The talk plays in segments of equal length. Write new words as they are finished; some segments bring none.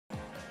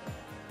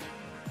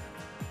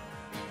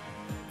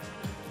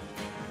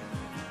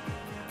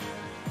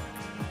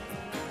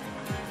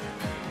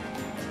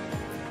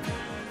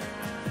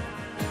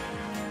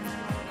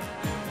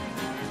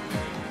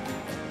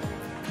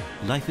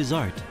Life is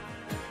art.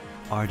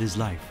 Art is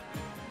life.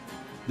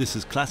 This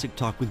is Classic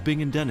Talk with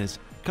Bing and Dennis,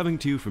 coming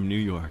to you from New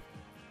York.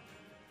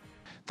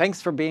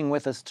 Thanks for being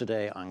with us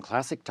today on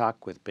Classic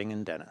Talk with Bing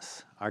and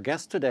Dennis. Our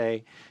guest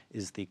today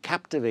is the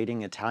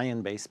captivating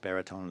Italian bass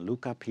baritone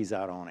Luca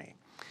Pisaroni,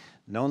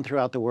 known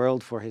throughout the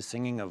world for his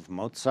singing of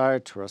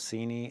Mozart,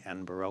 Rossini,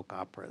 and Baroque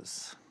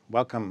operas.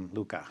 Welcome,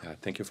 Luca.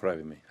 Thank you for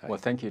having me. Hi. Well,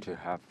 thank you to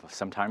have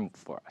some time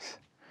for us.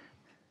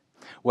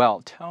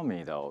 Well, tell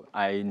me though,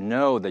 I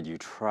know that you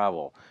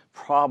travel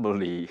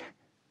probably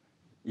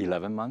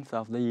 11 months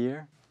of the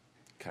year.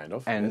 Kind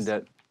of. And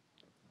yes.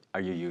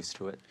 Are you used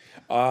to it?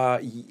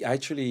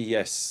 Actually,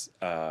 yes.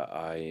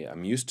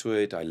 I'm used to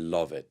it. I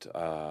love it.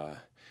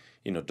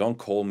 Don't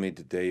call me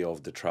the day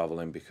of the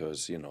traveling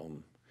because,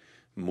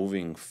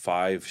 moving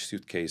 5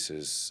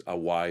 suitcases, a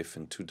wife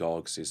and 2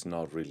 dogs is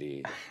not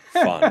really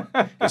fun,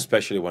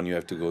 especially when you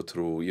have to go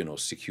through,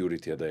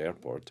 security at the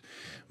airport.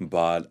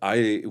 But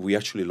we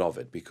actually love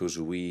it because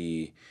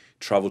we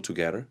travel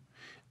together,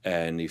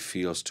 and it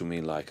feels to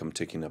me like I'm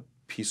taking a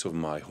piece of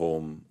my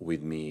home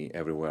with me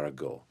everywhere I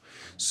go.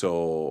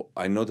 So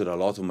I know that a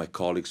lot of my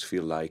colleagues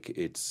feel like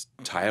it's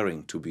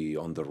tiring to be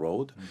on the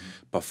road,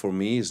 but for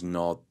me it's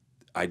not.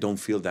 I don't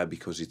feel that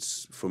because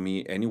it's, for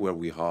me, anywhere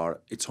we are,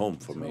 it's home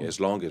for me.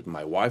 As long as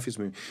my wife is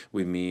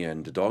with me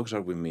and the dogs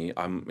are with me,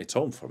 it's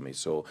home for me.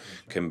 So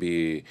it can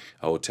be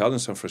a hotel in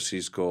San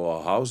Francisco,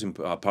 a house,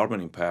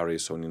 apartment in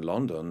Paris or in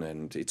London,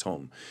 and it's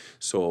home.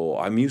 So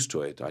I'm used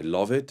to it. I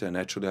love it, and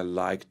actually I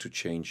like to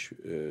change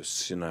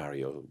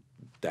scenario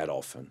that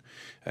often.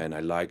 And I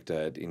like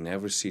that in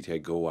every city I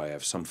go, I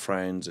have some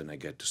friends and I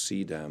get to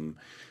see them.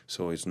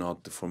 So it's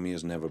not, for me,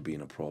 it's never been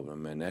a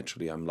problem. And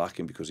actually I'm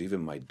lucky because even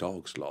my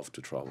dogs love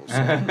to travel.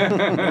 So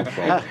no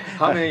problem.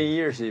 How many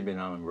years have you been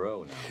on the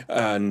road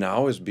now?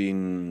 Now it's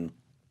been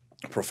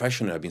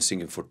professional. I've been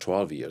singing for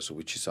 12 years,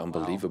 which is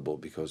unbelievable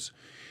because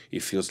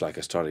it feels like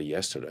I started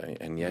yesterday.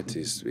 And yet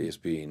it's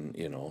been,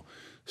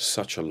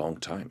 such a long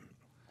time.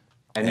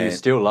 And you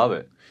still love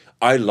it?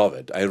 I love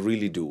it. I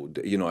really do.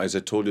 As I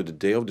told you, the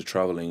day of the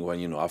traveling,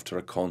 when, after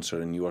a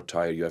concert and you are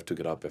tired, you have to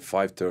get up at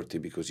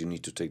 5:30 because you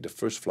need to take the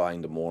first flight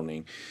in the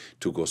morning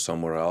to go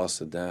somewhere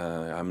else. And,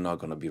 I'm not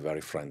going to be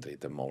very friendly in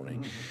the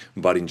morning.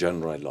 But in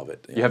general, I love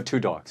it. You have 2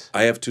 dogs?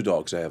 I have 2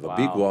 dogs. I have a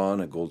big one,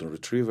 a golden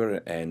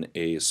retriever, and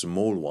a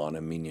small one,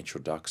 a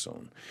miniature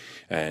dachshund.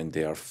 And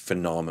they are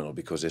phenomenal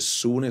because as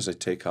soon as I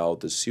take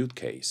out the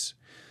suitcase,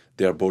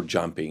 they are both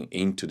jumping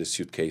into the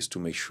suitcase to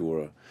make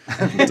sure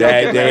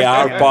that they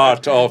are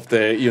part of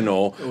the,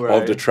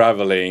 of the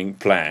traveling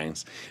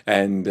plans.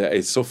 And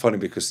it's so funny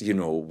because,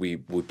 we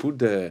put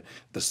the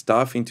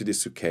stuff into the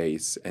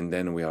suitcase and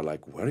then we are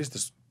like, where is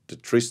the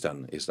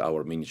Tristan is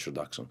our miniature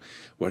dachshund.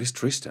 Where is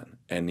Tristan?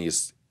 And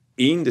he's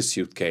in the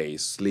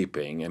suitcase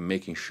sleeping and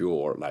making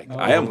sure,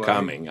 I am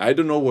coming. I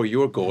don't know where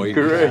you're going,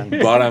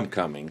 but I'm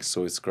coming.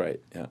 So it's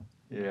great. Yeah.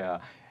 Yeah.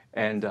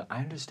 And I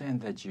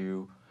understand that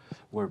you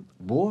were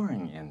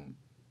born in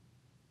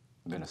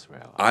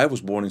Venezuela. I was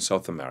born in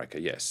South America,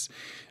 yes,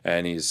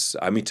 and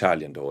I'm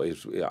Italian though.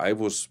 I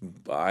was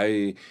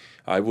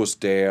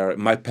there.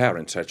 My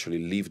parents actually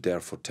lived there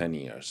for 10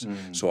 years,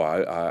 so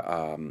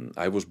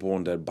I was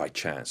born there by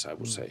chance, I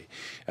would say,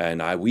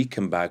 and we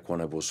came back when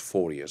I was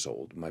 4 years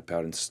old. My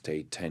parents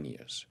stayed 10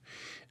 years,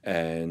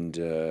 and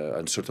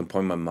at a certain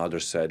point, my mother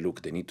said,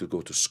 "Look, they need to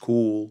go to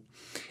school,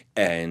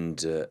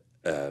 and."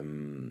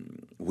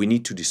 We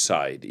need to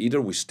decide. Either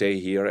we stay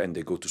here and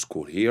they go to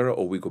school here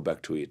or we go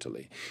back to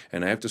Italy.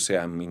 And I have to say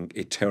I'm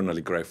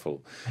eternally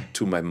grateful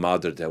to my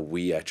mother that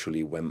we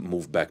actually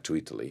moved back to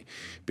Italy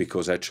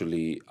because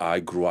actually I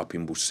grew up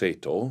in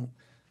Busseto,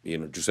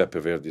 Giuseppe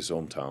Verdi's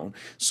hometown.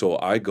 So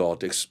I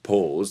got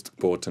exposed,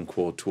 quote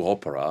unquote, to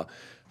opera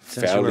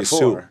fairly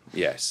soon.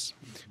 Yes.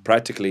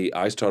 Practically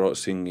I started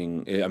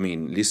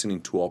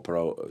listening to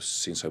opera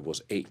since I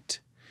was 8.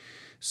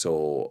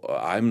 So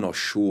I'm not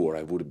sure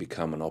I would have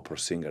become an opera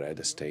singer had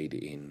I stayed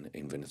in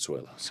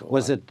Venezuela. So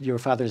was it your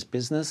father's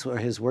business or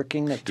his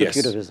working that took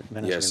you to visit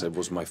Venezuela? Yes, it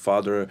was my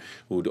father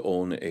who would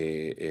own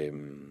a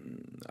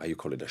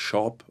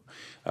shop,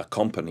 a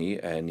company,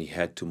 and he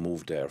had to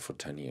move there for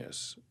 10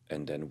 years.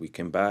 And then we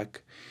came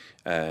back,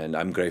 and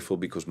I'm grateful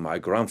because my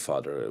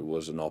grandfather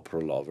was an opera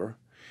lover,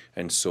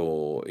 and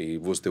so he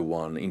was the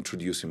one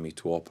introducing me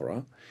to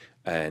opera.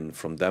 And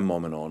from that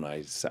moment on,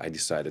 I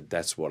decided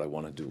that's what I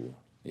want to do.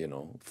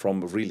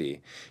 From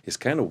really, it's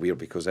kind of weird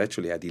because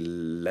actually at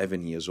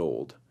 11 years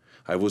old,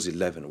 I was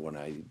 11 when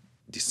I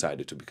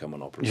decided to become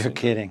an opera singer.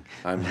 You're kidding.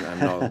 I'm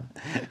not.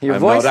 Your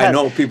voice I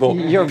know people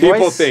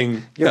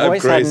think your I'm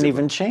voice crazy, hadn't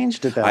even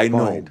changed at that point. I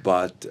know,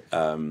 but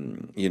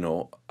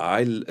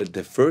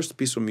the first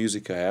piece of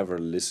music I ever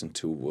listened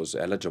to was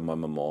Ella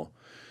Giamamamo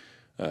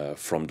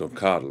from Don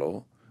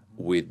Carlo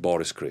with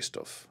Boris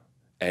Christoph,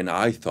 and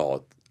I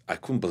thought I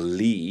couldn't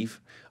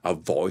believe a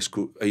voice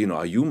could,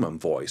 a human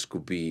voice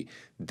could be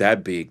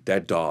that big,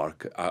 that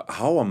dark.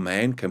 How a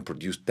man can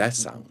produce that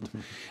sound.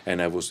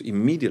 And I was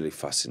immediately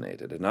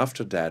fascinated. And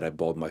after that, I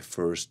bought my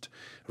first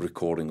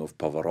recording of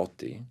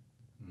Pavarotti,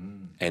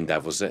 and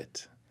that was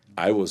it.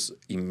 I was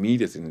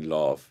immediately in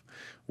love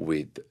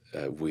with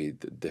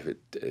the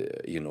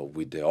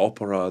with the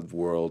opera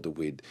world,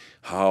 with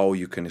how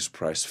you can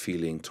express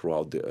feeling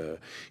throughout the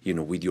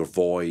with your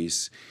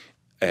voice.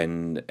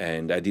 And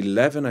at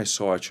 11, I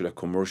saw actually a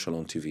commercial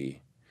on TV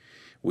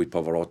with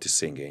Pavarotti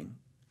singing,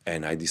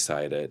 and I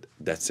decided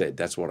that's it.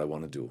 That's what I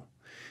want to do.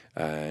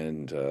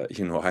 And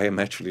I am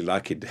actually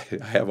lucky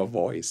that I have a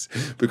voice,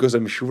 because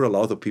I'm sure a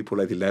lot of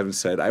people at 11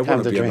 said, I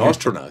want to be an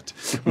astronaut.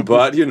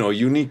 But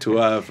you need to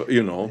have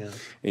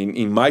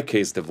in my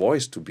case, the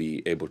voice to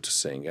be able to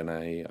sing, and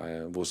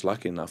I was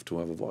lucky enough to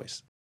have a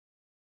voice.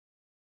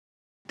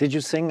 Did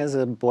you sing as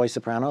a boy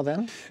soprano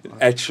then?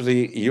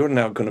 Actually, you're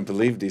not going to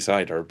believe this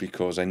either,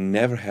 because I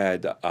never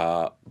had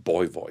a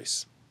boy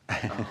voice.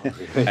 Oh,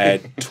 really?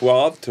 At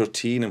 12,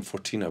 13, and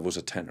 14, I was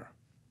a tenor.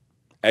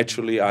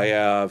 Actually, I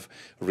have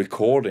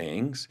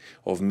recordings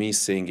of me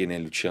singing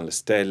in Lucia le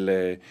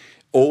Stelle,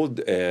 all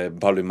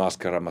Ballo in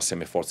Maschera, Ma se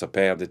me forza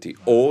perditi,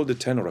 all the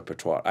tenor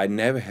repertoire. I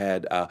never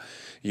had a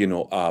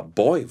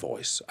boy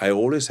voice. I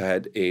always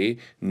had a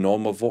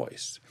normal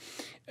voice.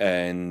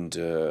 And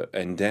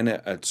then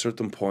at a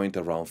certain point,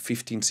 around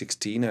 15,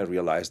 16, I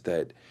realized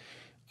that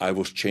I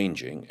was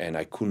changing and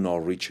I could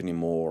not reach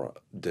anymore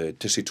the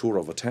tessitura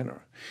of a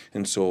tenor.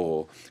 And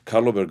so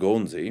Carlo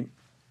Bergonzi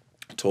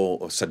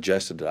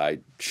suggested that I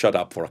shut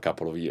up for a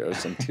couple of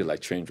years until I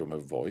changed my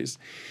voice.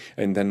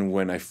 And then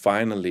when I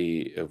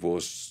finally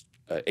was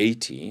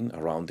 18,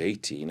 around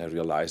 18, I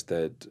realized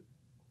that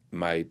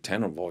my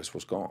tenor voice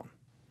was gone.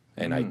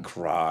 And I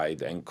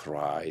cried and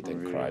cried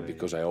and cried,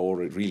 because I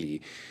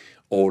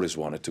always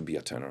wanted to be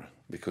a tenor,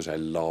 because I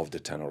love the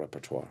tenor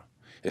repertoire,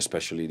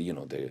 especially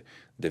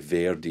the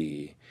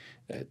Verdi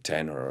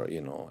tenor.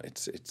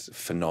 It's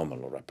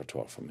phenomenal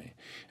repertoire for me.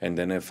 And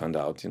then I found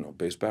out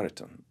bass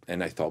baritone,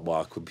 and I thought,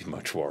 well, it could be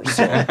much worse.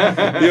 So,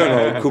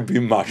 it could be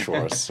much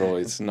worse. So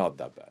it's not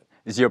that bad.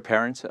 Is your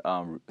parents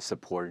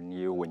supporting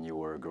you when you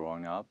were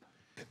growing up?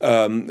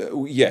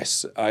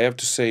 Yes, I have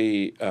to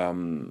say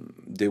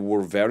they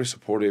were very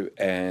supportive,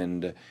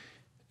 and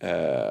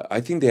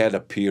I think they had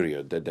a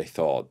period that they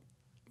thought,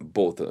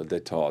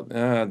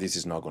 this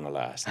is not going to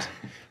last.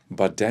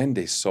 But then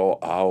they saw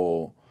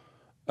how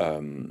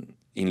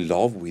in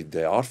love with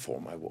the art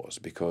form I was,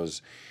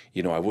 because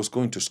I was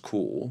going to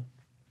school,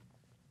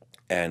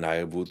 and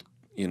I would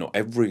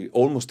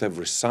almost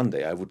every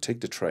Sunday I would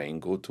take the train,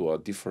 go to a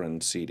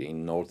different city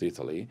in North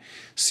Italy,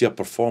 see a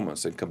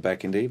performance, and come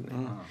back in the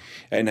evening.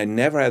 And I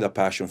never had a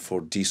passion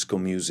for disco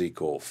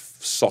music or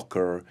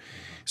soccer.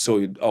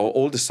 So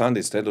all the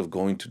Sundays, instead of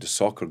going to the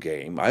soccer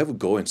game, I would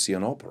go and see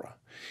an opera.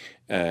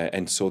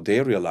 And so they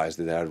realized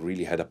that I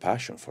really had a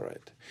passion for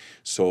it.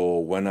 So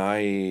when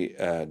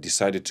I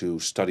decided to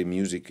study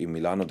music in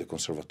Milano, the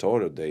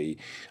Conservatorio, they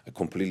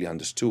completely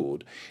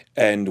understood.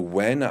 And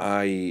when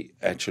I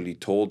actually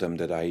told them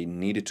that I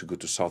needed to go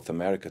to South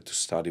America to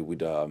study with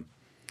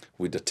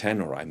the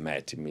tenor I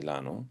met in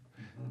Milano,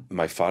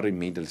 my father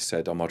immediately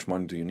said, how much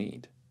money do you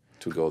need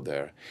to go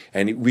there?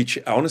 And which,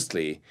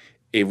 honestly,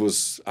 I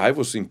was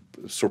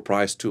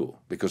surprised too,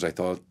 because I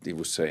thought he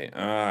would say,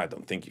 I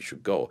don't think you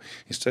should go.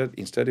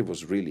 Instead, it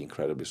was really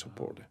incredibly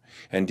supportive.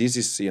 And this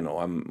is,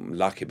 I'm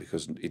lucky,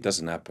 because it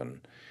doesn't happen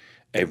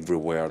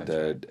everywhere.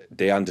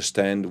 They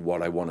understand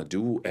what I want to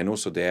do, and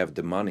also they have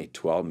the money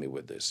to help me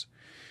with this.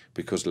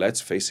 Because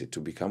let's face it, to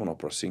become an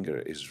opera singer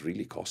is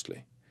really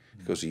costly,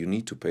 because you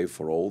need to pay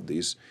for all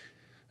these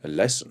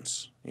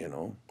lessons,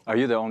 Are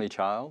you the only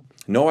child?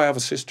 No, I have a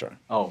sister.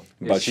 Oh,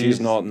 but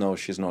she's not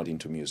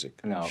into music.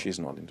 No. She's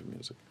not into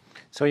music.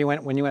 So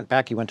when you went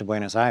back, you went to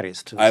Buenos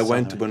Aires. I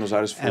went to Buenos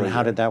Aires for a And year.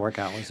 how did that work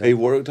out? It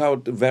worked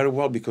out very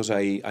well, because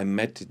I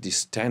met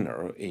this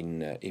tenor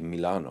in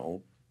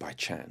Milano by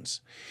chance.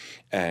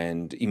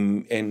 And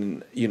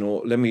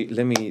let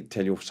me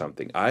tell you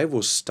something. I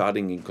was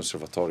studying in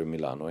Conservatorio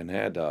Milano and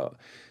had a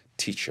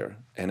teacher,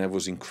 and I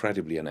was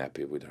incredibly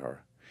unhappy with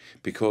her,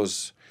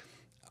 because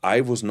I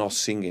was not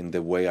singing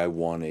the way I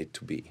wanted it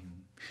to be.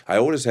 I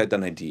always had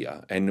an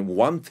idea, and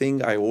one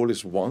thing I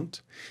always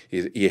want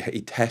is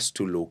it has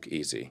to look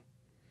easy.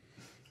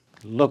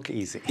 Look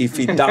easy. If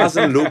it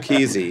doesn't look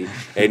easy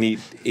and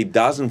it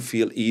doesn't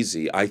feel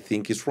easy, I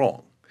think it's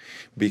wrong.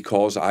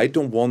 Because I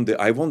want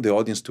the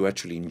audience to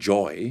actually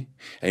enjoy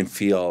and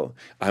feel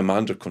I'm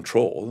under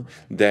control.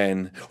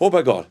 Then, oh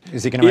my God,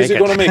 is he going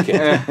to make it?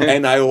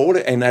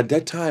 And at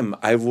that time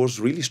I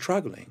was really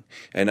struggling,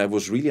 and I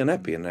was really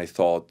unhappy, and I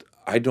thought,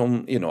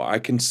 I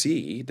can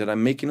see that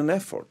I'm making an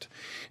effort.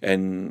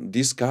 And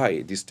this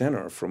guy, this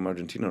tenor from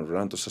Argentina,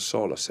 Rolando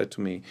Sassola, said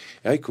to me,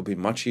 it could be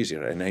much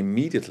easier. And I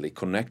immediately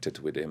connected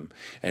with him.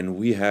 And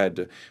we had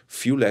a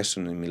few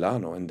lessons in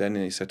Milano. And then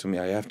he said to me,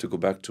 I have to go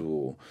back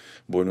to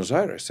Buenos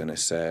Aires. And I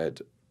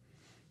said,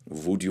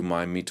 would you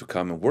mind me to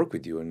come and work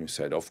with you? And he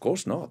said, of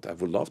course not. I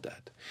would love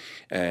that.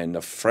 And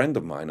a friend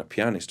of mine, a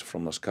pianist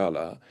from La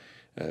Scala,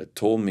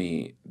 told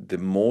me the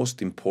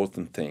most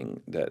important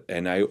thing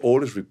and I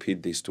always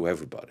repeat this to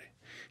everybody.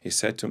 He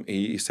said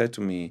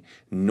to me,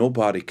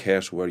 nobody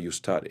cares where you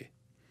study.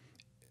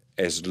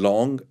 as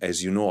long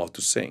as you know how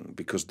to sing.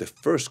 Because the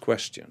first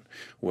question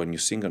when you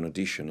sing an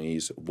audition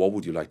is, what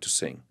would you like to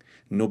sing?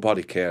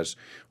 Nobody cares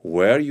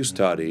where you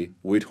study,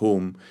 with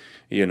whom,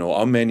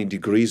 how many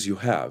degrees you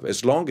have.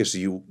 As long as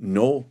you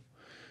know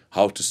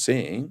how to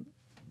sing.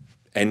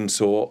 And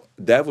so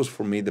that was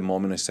for me the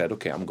moment I said,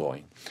 okay, I'm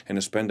going. And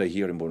I spent a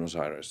year in Buenos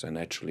Aires. And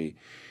actually,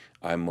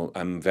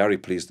 I'm very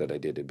pleased that I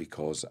did it,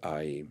 because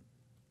I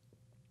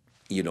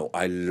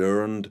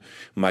learned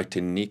my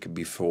technique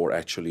before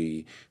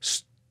actually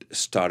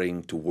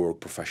starting to work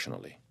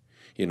professionally.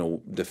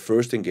 The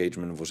first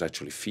engagement was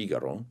actually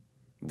Figaro,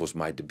 was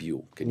my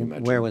debut. Can you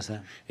imagine? Where was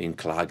that? In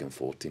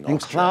Klagenfurt, in In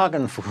Austria.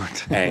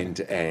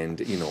 Klagenfurt. and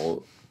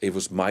it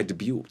was my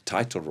debut,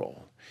 title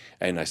role.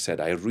 And I said,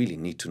 I really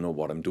need to know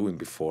what I'm doing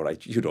before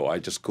I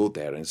just go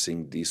there and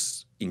sing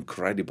this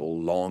incredible,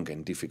 long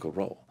and difficult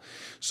role.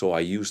 So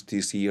I used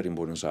this year in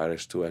Buenos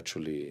Aires to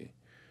actually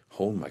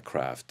hone my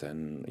craft.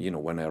 And,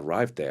 when I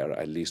arrived there,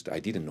 at least I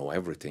didn't know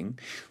everything,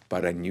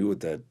 but I knew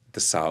that the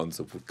sounds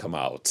would come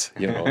out.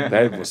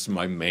 That was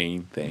my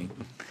main thing.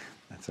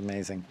 That's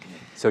amazing.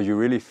 So you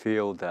really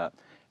feel that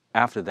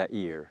after that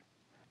year,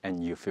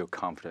 and you feel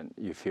confident,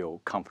 you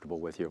feel comfortable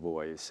with your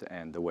voice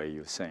and the way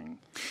you sing?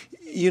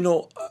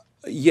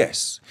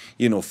 Yes.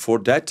 For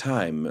that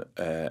time,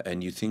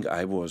 and you think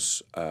I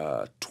was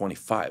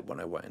 25 when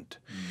I went,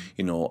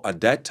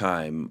 at that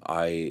time,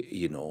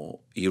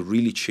 it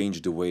really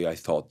changed the way I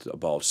thought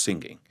about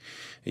singing,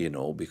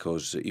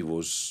 because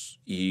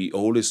he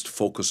always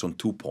focused on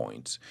 2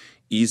 points.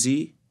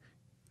 Easy,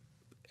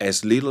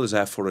 as little as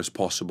effort as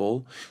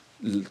possible,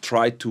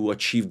 try to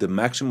achieve the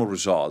maximum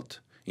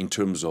result in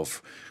terms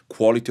of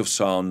quality of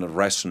sound,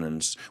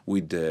 resonance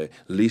with the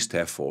least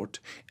effort.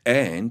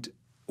 And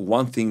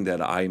one thing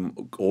that I'm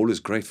always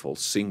grateful,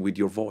 sing with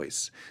your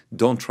voice.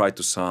 Don't try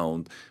to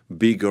sound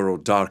bigger or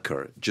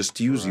darker. Just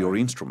use your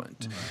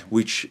instrument,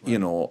 which,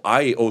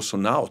 I also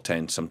now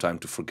tend sometimes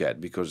to forget,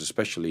 because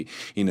especially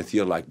in a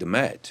theater like the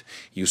Met,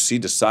 you see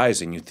the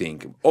size and you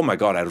think, oh my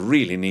God, I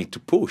really need to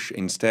push.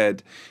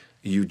 Instead,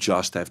 you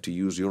just have to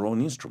use your own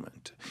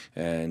instrument.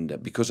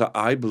 And because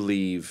I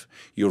believe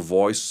your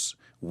voice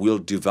will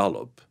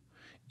develop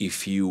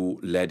if you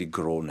let it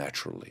grow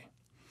naturally.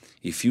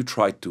 If you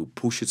try to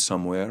push it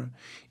somewhere,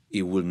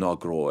 it will not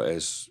grow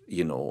as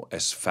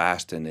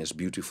fast and as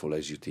beautiful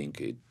as you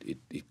think it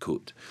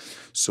could.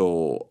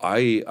 So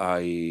I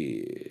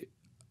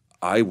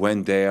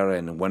went there,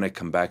 and when I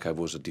come back, I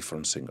was a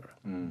different singer.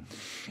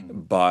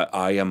 But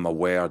I am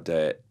aware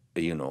that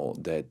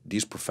that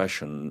this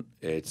profession,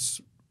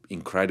 it's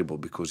incredible,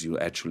 because you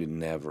actually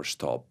never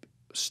stop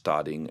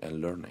studying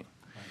and learning.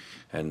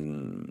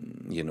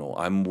 And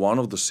I'm one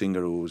of the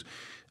singers who's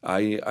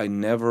I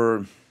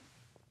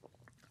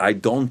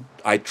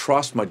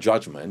trust my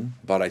judgment,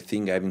 but I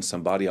think having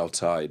somebody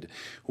outside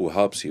who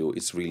helps you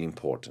is really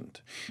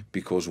important,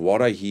 because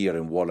what I hear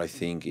and what I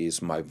think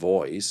is my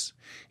voice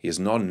is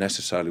not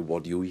necessarily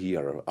what you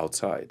hear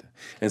outside.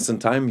 And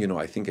sometimes,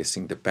 I think I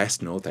sing the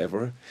best note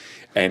ever,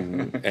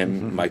 and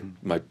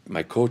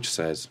my coach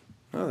says,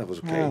 "Oh, that was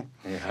okay."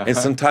 Yeah. And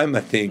sometimes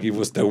I think it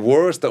was the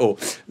worst, or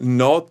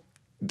not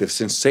the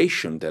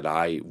sensation that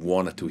I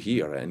wanted to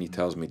hear, and he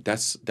tells me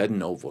that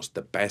note was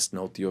the best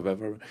note you've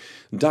ever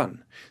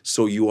done.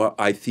 So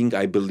I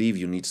believe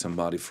you need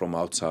somebody from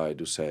outside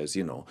who says,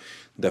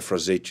 the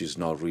phrasage is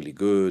not really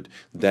good,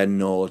 that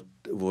note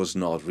was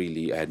not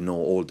really, had no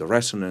all the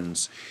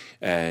resonance,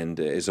 and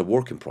is a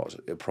work in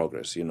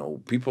progress.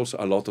 People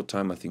a lot of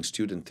time, I think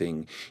students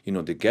think,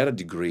 they get a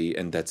degree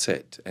and that's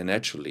it. And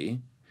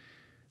actually,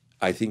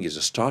 I think it's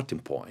a starting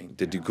point.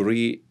 The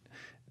degree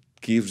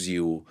gives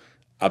you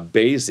a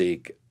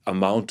basic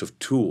amount of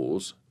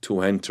tools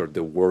to enter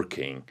the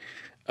working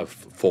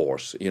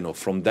force.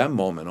 From that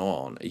moment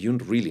on, you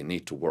really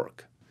need to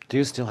work. Do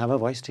you still have a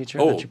voice teacher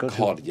Oh, that you go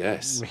God, to?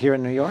 yes. Here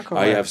in New York? Or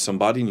I where? have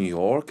somebody in New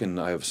York, and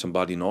I have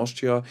somebody in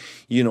Austria,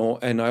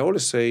 and I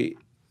always say,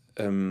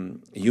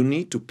 you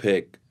need to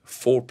pick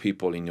 4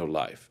 people in your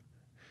life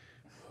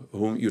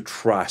whom you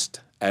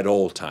trust at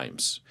all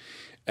times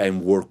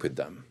and work with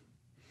them.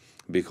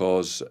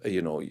 Because,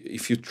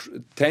 if you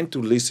tend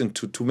to listen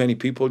to too many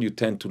people, you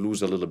tend to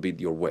lose a little bit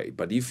your way.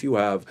 But if you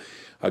have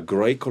a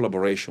great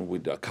collaboration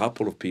with a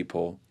couple of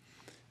people,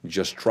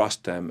 just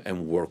trust them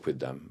and work with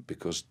them,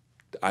 because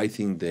I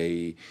think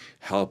they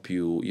help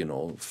you,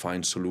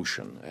 find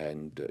solution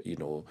and,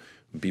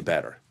 be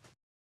better.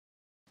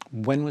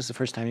 When was the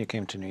first time you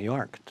came to New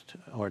York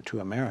or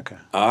to America?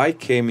 I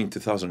came in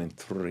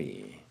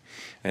 2003,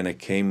 and I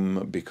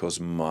came because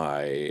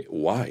my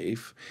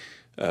wife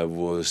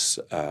was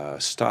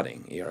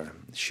studying here.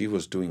 She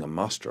was doing a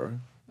master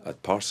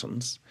at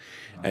Parsons.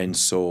 And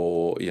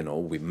so,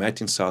 we met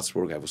in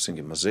Salzburg. I was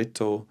singing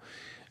Mazzetto.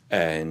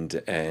 And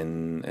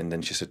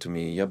then she said to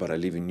me, yeah, but I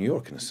live in New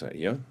York. And I said,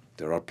 yeah,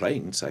 there are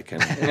planes. I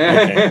can.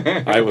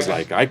 Okay. I was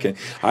like, I can.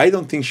 I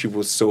don't think she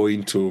was so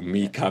into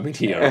me coming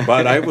here,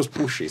 but I was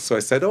pushy. So I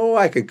said, oh,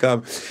 I can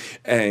come.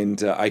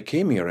 And I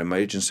came here, and my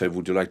agent said,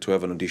 would you like to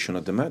have an audition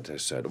at the Met? I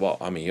said, well,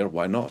 I'm here.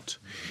 Why not?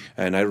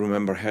 And I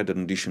remember I had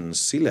an audition in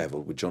Sea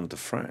Level with Jonathan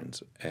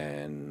Franz,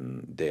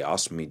 and they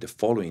asked me the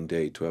following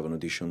day to have an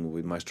audition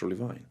with Maestro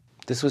Levine.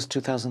 This was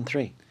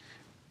 2003.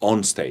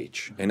 On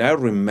stage. And I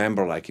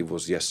remember like it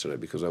was yesterday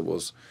because I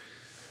was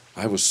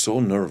so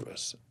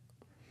nervous.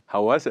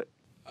 How was it?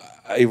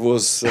 It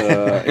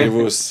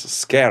was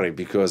scary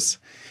because,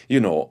 you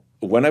know,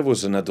 when I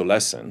was an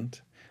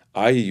adolescent,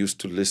 I used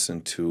to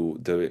listen to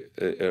the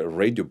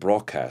radio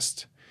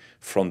broadcast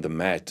from the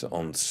Met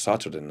on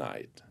Saturday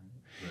night.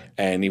 Right.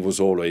 And it was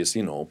always,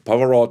 you know,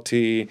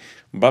 Pavarotti,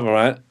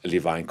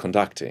 Levine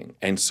conducting.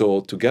 And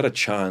so to get a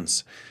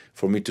chance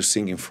for me to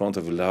sing in front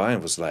of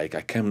Levine was like,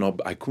 I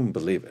couldn't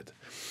believe it.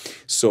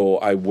 So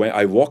I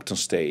walked on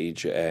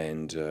stage,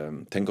 and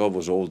thank God it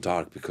was all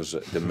dark because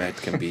the Met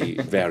can be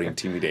very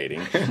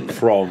intimidating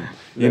from,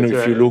 you know,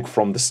 if you look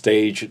from the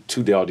stage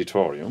to the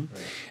auditorium.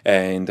 Right.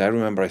 And I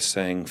remember I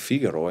sang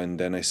Figaro, and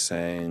then I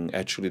sang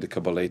actually the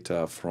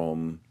Cabaletta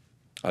from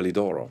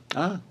Alidoro.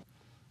 Ah.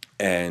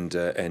 And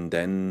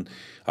then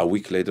a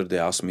week later they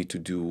asked me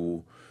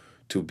to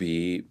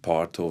be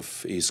part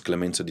of his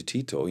Clemenza di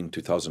Tito in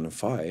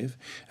 2005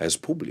 as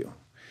Publio.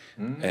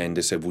 And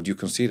they said, would you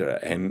consider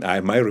it? And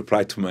my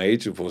reply to my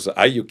agent was,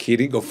 are you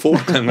kidding? Of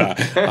course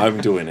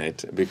I'm doing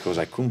it, because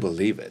I couldn't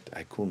believe it.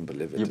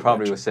 You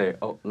probably would say,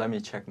 oh, let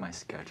me check my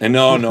schedule. And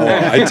no,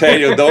 I tell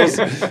you,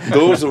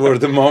 those were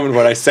the moments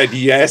where I said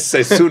yes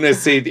as soon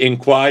as the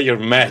inquiry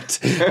met.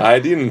 I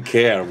didn't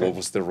care what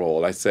was the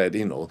role. I said,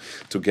 you know,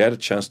 to get a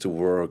chance to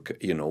work,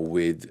 you know,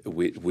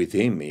 with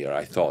him here,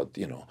 I thought,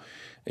 you know,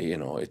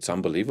 it's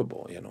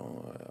unbelievable. You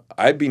know,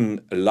 I've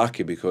been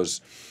lucky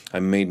because I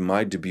made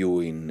my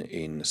debut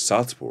in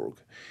Salzburg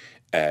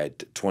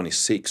at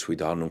 26 with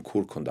Arnon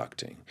Kur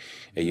conducting,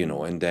 you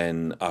know, and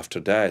then after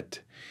that,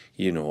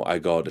 you know, I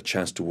got a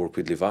chance to work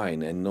with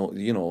Levine, and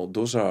you know,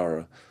 those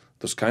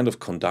kind of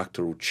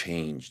conductor who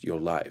changed your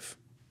life,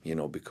 you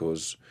know,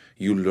 because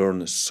you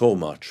learn so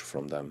much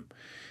from them,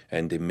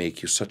 and they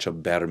make you such a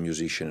better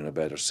musician and a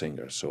better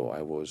singer. So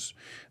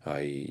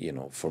you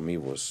know, for me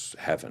was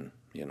heaven,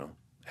 you know.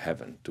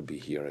 Heaven to be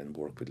here and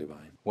work with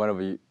Levine. One of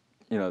you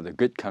know, the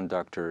good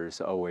conductors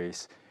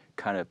always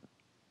kind of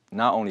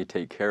not only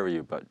take care of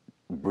you, but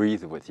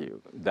breathe with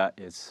you.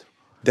 That's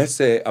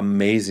the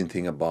amazing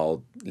thing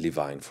about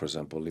Levine, for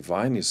example.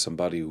 Levine is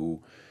somebody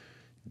who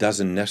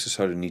doesn't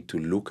necessarily need to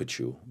look at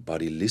you,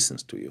 but he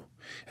listens to you.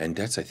 And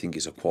that's, I think,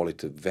 is a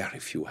quality very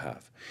few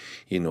have.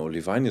 You know,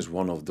 Levine is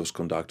one of those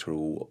conductors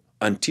who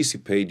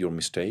anticipate your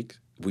mistake,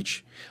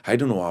 which I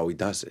don't know how he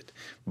does it.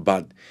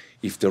 But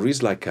if there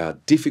is like a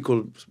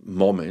difficult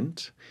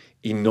moment,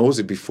 he knows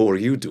it before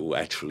you do,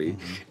 actually,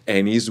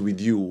 and he's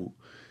with you,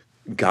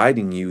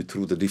 guiding you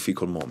through the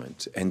difficult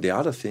moment. And the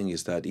other thing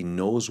is that he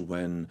knows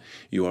when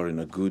you are in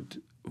a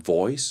good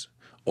voice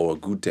or a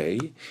good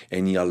day,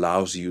 and he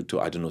allows you to,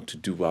 I don't know, to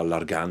do a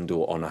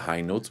largando on a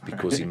high note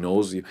because he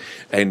knows you.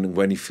 And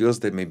when he feels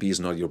that maybe it's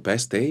not your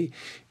best day,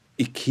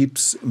 it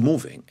keeps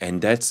moving,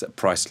 and that's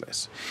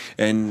priceless.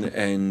 And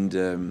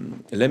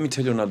let me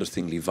tell you another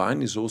thing.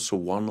 Levine is also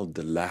one of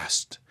the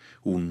last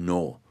who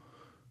know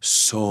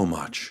so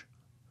much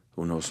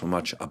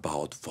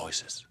about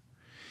voices.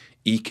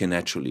 He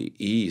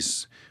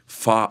is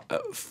far,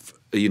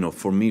 you know,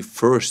 for me,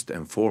 first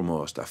and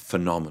foremost, a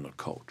phenomenal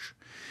coach.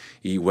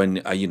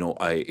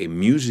 A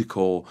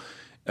musical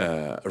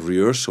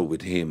rehearsal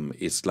with him,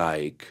 it's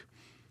like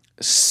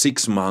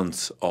 6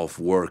 months of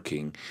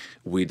working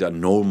with a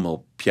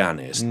normal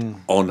pianist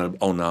on a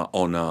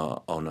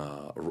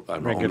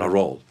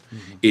role.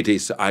 Mm-hmm. It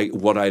is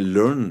what I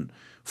learned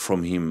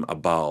from him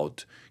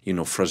about, you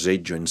know,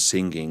 fraseggio and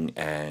singing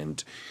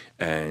and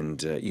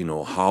you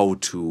know, how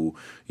to,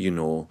 you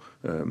know,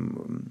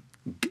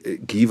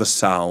 give a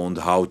sound,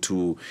 how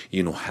to,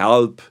 you know,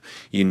 help,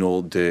 you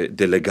know,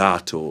 the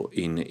legato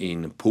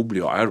in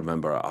Publio. I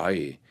remember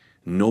I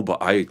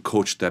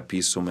coached that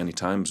piece so many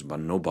times, but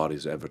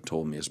nobody's ever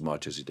told me as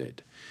much as he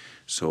did.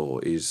 So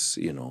it's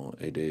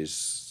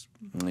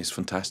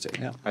fantastic.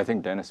 Yeah. I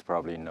think Dennis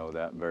probably know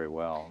that very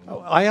well.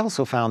 I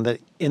also found that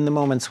in the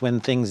moments when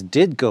things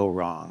did go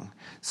wrong,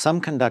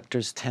 some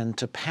conductors tend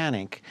to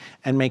panic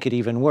and make it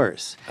even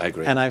worse. I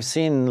agree. And I've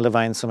seen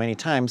Levine so many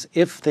times,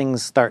 if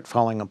things start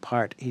falling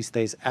apart, he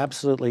stays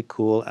absolutely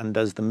cool and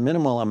does the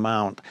minimal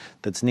amount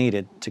that's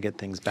needed to get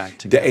things back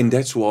together. And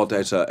that's what,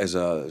 as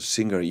a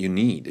singer, you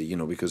need, you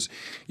know, because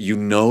you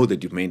know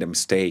that you made a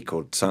mistake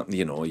or something,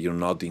 you know, you're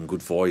not in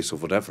good voice or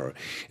whatever.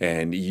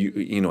 And,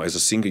 you know, as a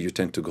singer, you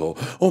tend to go,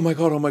 oh my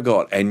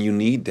God. And you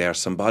need there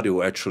somebody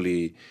who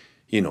actually,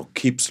 you know,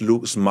 keeps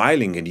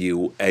smiling at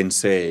you and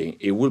saying,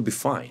 it will be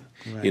fine.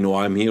 Right. You know,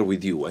 I'm here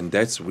with you. And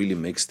that really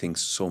makes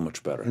things so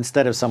much better.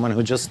 Instead of someone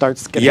who just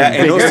starts getting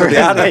bigger. And also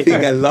the other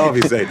thing I love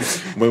is that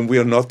when we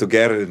are not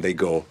together and they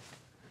go,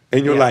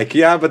 And you're like,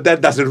 yeah, but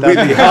that doesn't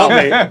really help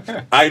me.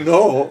 I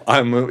know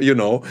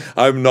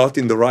I'm not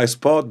in the right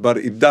spot, but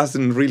it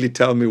doesn't really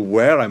tell me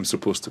where I'm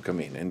supposed to come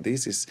in. And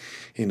this is,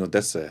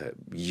 that's a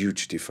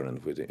huge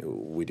difference with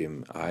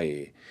him.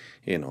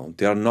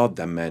 There are not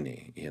that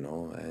many,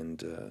 and...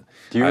 Do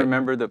you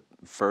remember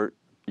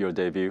your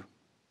debut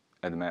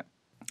at the Met?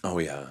 Oh,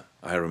 yeah,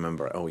 I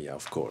remember. Oh, yeah,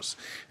 of course.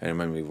 I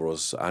remember it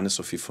was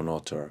Anne-Sophie von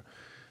Otter,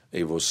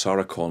 it was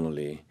Sarah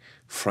Connolly,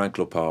 Frank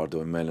Lopardo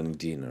and Melanie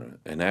Diener.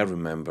 And I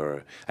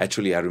remember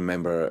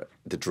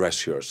the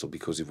dress rehearsal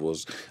because it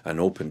was an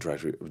open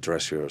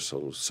dress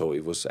rehearsal. So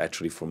it was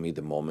actually for me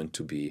the moment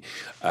to be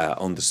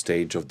on the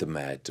stage of the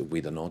Met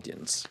with an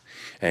audience.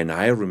 And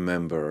I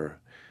remember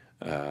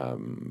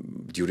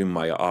during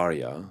my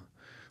aria,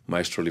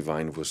 Maestro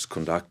Levine was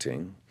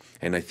conducting,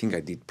 and I think I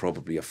did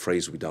probably a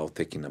phrase without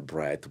taking a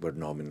breath, where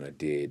normally I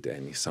did,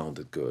 and it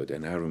sounded good.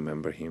 And I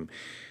remember him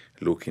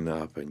looking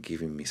up and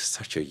giving me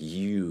such a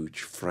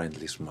huge,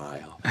 friendly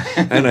smile.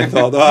 And I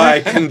thought,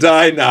 I can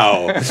die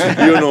now,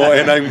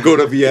 and I'm going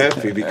to be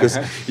happy. Because,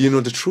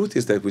 the truth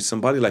is that with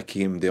somebody like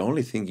him, the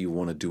only thing you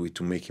want to do is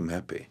to make him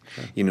happy.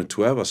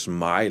 To have a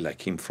smile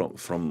like him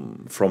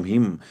from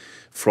him,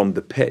 from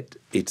the pit,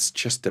 it's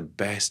just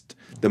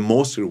the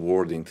most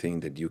rewarding thing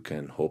that you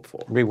can hope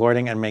for.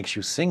 Rewarding and makes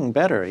you sing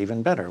better,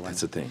 even better.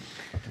 That's the thing.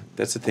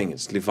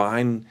 It's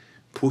Levine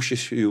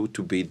pushes you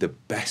to be the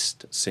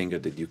best singer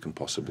that you can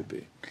possibly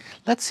be.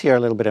 Let's hear a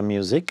little bit of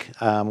music.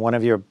 One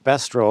of your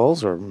best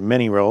roles, or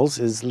many roles,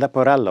 is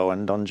Leporello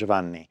in Don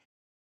Giovanni.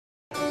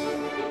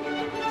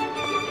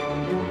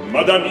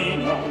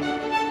 Madamina,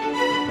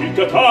 il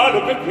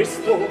catalogo è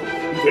questo,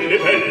 delle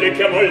belle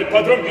che amo il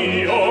padron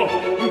mio,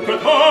 un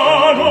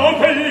catalogo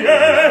degli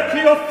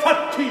che ho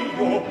fatti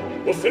io.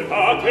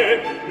 Osservate,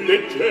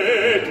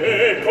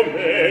 leggete con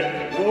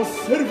me.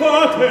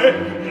 Osservate,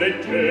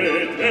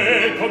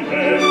 leggete con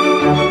me.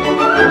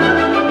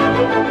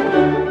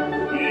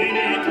 In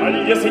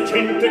Italia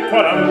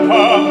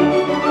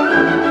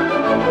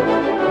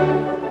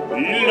 640,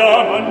 in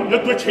Lamagna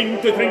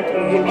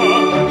 231,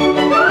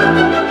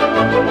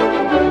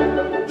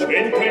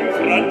 100 in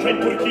Francia, in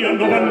Turchia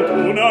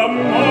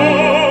 91,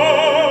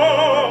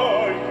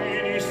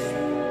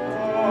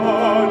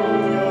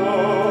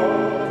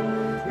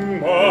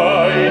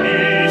 mai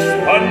in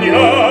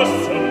Spagna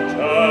son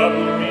già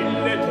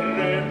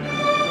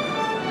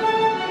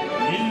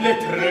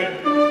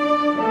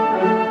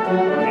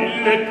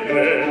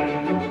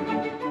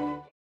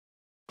 1.300.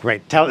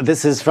 Great.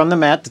 This is from the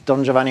Met,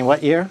 Don Giovanni,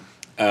 what year?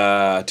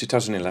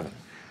 2011.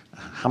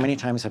 How many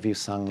times have you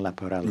sung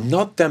Leporello?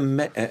 Not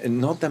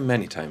that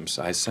many times.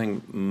 I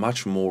sang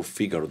much more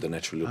Figaro than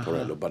actually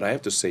Leporello, but I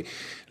have to say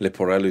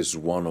Leporello is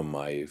one of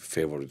my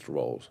favorite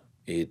roles.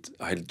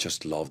 I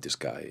just love this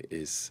guy.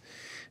 It's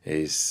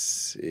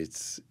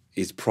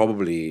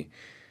probably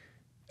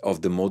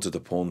of the Mozart da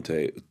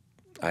Ponte,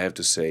 I have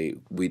to say,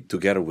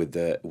 together with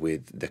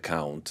the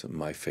Count,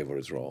 my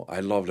favorite role. I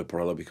love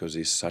Leporello because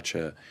he's such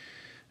a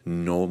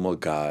normal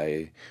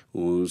guy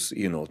who's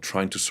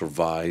trying to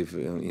survive,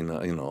 and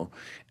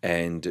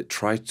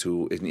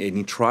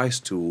he tries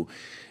to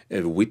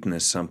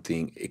witness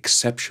something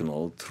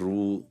exceptional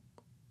through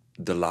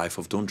the life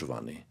of Don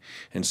Giovanni.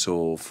 And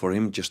so for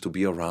him just to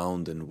be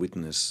around and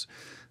witness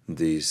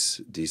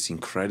this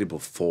incredible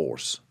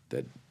force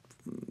that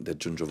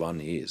Don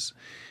Giovanni is,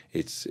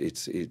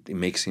 it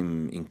makes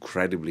him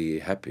incredibly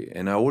happy.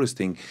 And I always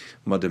think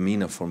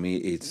Madamina, for me,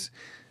 it's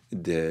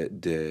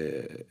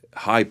the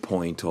high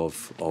point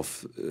of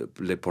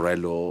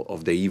Leporello,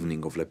 of the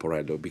evening of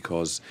Leporello,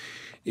 because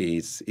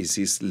it's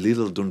his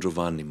little Don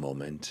Giovanni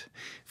moment.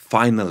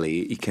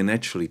 Finally, he can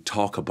actually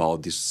talk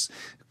about this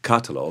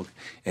catalog,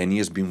 and he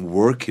has been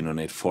working on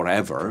it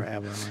forever,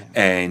 right.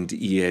 And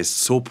he is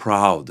so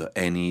proud,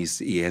 and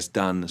he has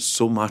done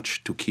so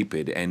much to keep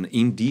it, and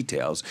in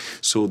details.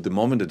 So the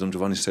moment that Don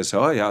Giovanni says,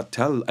 "Oh yeah,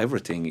 tell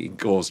everything," it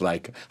goes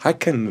like, "I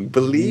can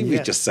believe he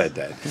just said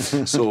that."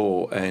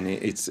 So, and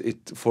it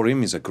for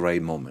him is a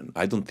great moment.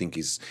 I don't think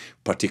he's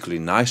particularly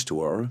nice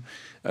to her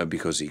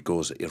because he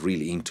goes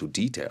really into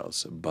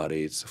details, but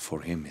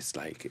for him it's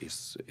like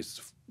it's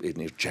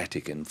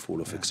energetic and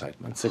full of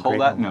excitement.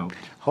 Hold that note.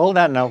 Hold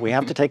that note. We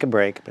have to take a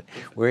break, but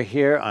we're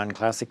here on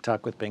Classic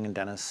Talk with Bing and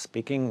Dennis,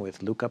 speaking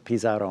with Luca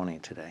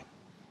Pisaroni today.